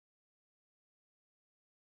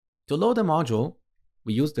To load a module,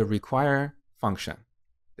 we use the require function.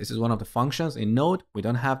 This is one of the functions in Node. We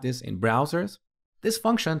don't have this in browsers. This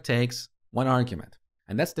function takes one argument,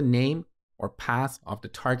 and that's the name or path of the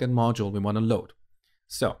target module we want to load.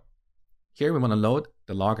 So here we want to load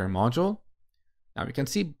the logger module. Now we can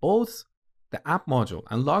see both the app module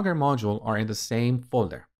and logger module are in the same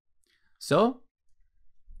folder. So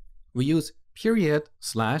we use period /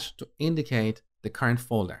 to indicate the current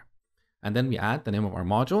folder. And then we add the name of our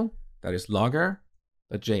module, that is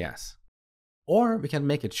logger.js. Or we can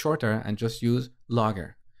make it shorter and just use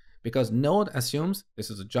logger, because Node assumes this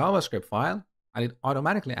is a JavaScript file and it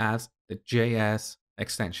automatically adds the JS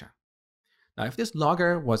extension. Now, if this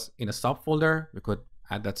logger was in a subfolder, we could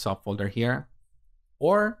add that subfolder here.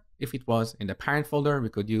 Or if it was in the parent folder, we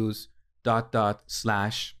could use ..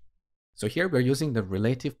 So here we're using the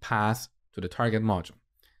relative path to the target module.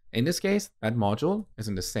 In this case, that module is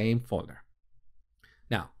in the same folder.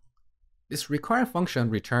 Now, this require function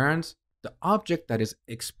returns the object that is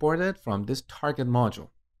exported from this target module.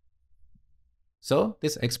 So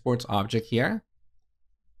this exports object here.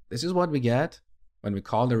 This is what we get when we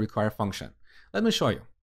call the require function. Let me show you.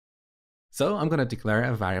 So I'm going to declare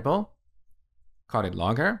a variable, call it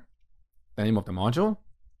logger, the name of the module,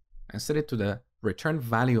 and set it to the return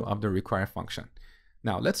value of the require function.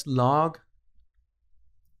 Now let's log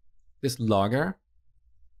this logger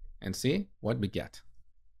and see what we get.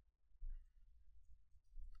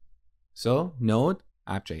 So Node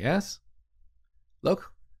app.js,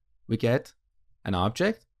 look, we get an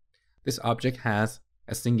object. This object has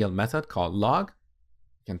a single method called log.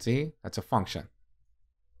 You can see that's a function.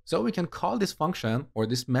 So we can call this function or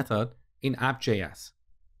this method in app.js.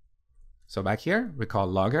 So back here, we call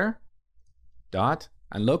logger dot,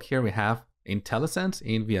 and look here we have IntelliSense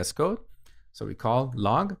in VS Code. So we call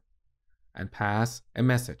log and pass a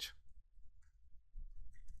message.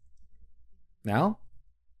 Now,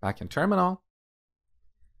 back in terminal,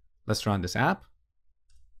 let's run this app.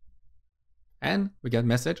 And we get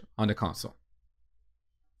message on the console.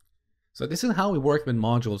 So this is how we work with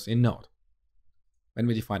modules in Node. When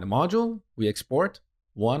we define a module, we export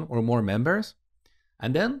one or more members.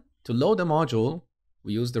 And then to load the module,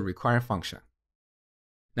 we use the require function.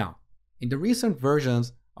 Now, in the recent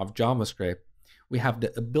versions of JavaScript, we have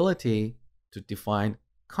the ability to define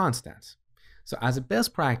constants. So as a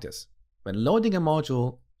best practice, when loading a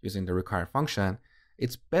module using the require function,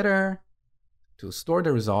 it's better to store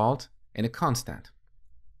the result in a constant,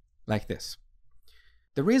 like this.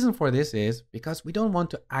 The reason for this is because we don't want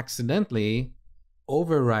to accidentally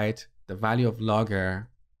overwrite the value of logger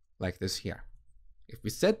like this here. If we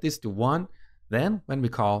set this to 1, then when we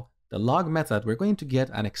call the log method, we're going to get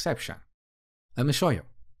an exception. Let me show you.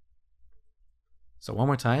 So one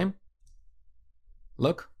more time.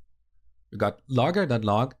 Look, we got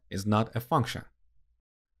logger.log is not a function.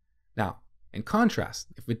 Now, in contrast,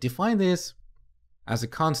 if we define this as a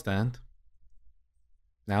constant,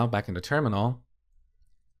 now back in the terminal,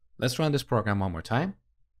 let's run this program one more time.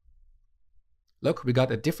 Look, we got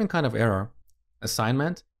a different kind of error,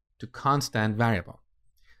 assignment to constant variable.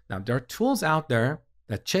 Now, there are tools out there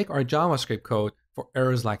that check our JavaScript code for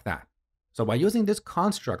errors like that. So by using these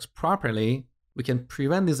constructs properly, we can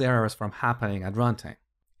prevent these errors from happening at runtime.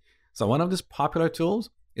 So one of these popular tools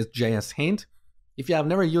is JS Hint. If you have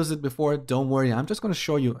never used it before, don't worry. I'm just going to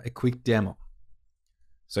show you a quick demo.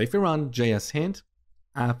 So if you run JS Hint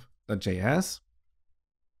app.js,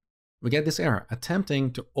 we get this error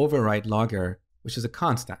attempting to overwrite logger, which is a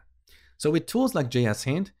constant. So with tools like JS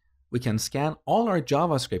Hint, we can scan all our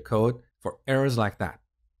JavaScript code for errors like that.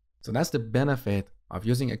 So that's the benefit of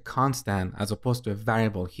using a constant as opposed to a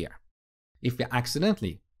variable here. If we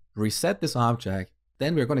accidentally reset this object,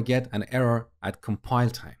 then we're going to get an error at compile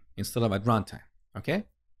time instead of at runtime, okay?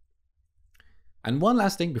 And one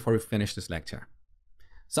last thing before we finish this lecture.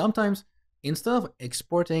 Sometimes, instead of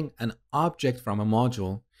exporting an object from a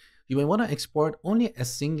module, you may want to export only a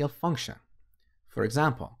single function. For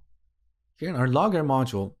example, here in our logger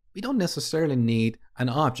module, we don't necessarily need an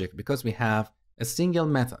object because we have a single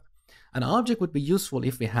method. An object would be useful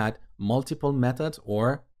if we had multiple methods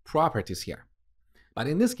or properties here. But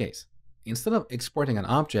in this case, instead of exporting an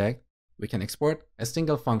object, we can export a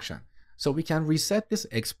single function. So we can reset this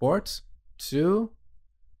exports to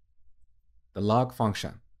the log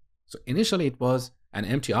function. So initially it was an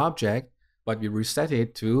empty object, but we reset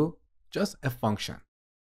it to just a function.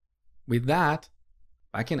 With that,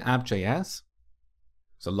 back in app.js,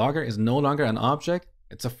 so logger is no longer an object,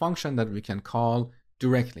 it's a function that we can call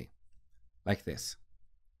directly, like this.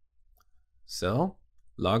 So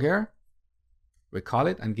logger, we call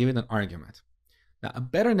it and give it an argument. Now a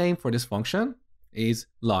better name for this function is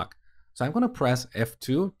log. So I'm going to press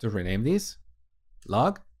F2 to rename these,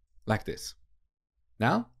 log, like this.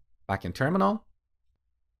 Now, back in terminal,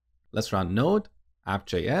 let's run node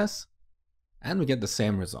app.js, and we get the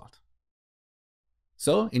same result.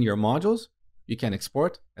 So in your modules, you can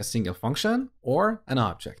export a single function or an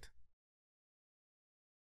object.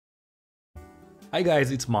 Hi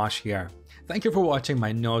guys, it's Mosh here. Thank you for watching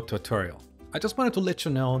my Node tutorial. I just wanted to let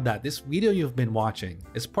you know that this video you've been watching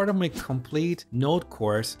is part of my complete Node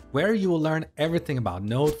course where you will learn everything about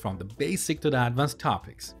Node from the basic to the advanced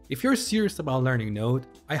topics. If you're serious about learning Node,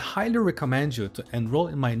 I highly recommend you to enroll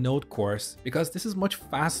in my Node course because this is much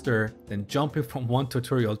faster than jumping from one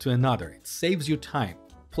tutorial to another. It saves you time.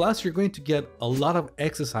 Plus, you're going to get a lot of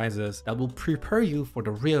exercises that will prepare you for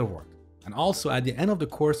the real world. And also at the end of the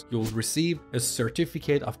course, you'll receive a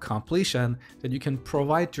certificate of completion that you can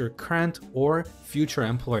provide to your current or future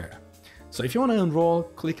employer. So if you want to enroll,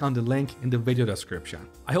 click on the link in the video description.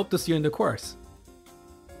 I hope to see you in the course.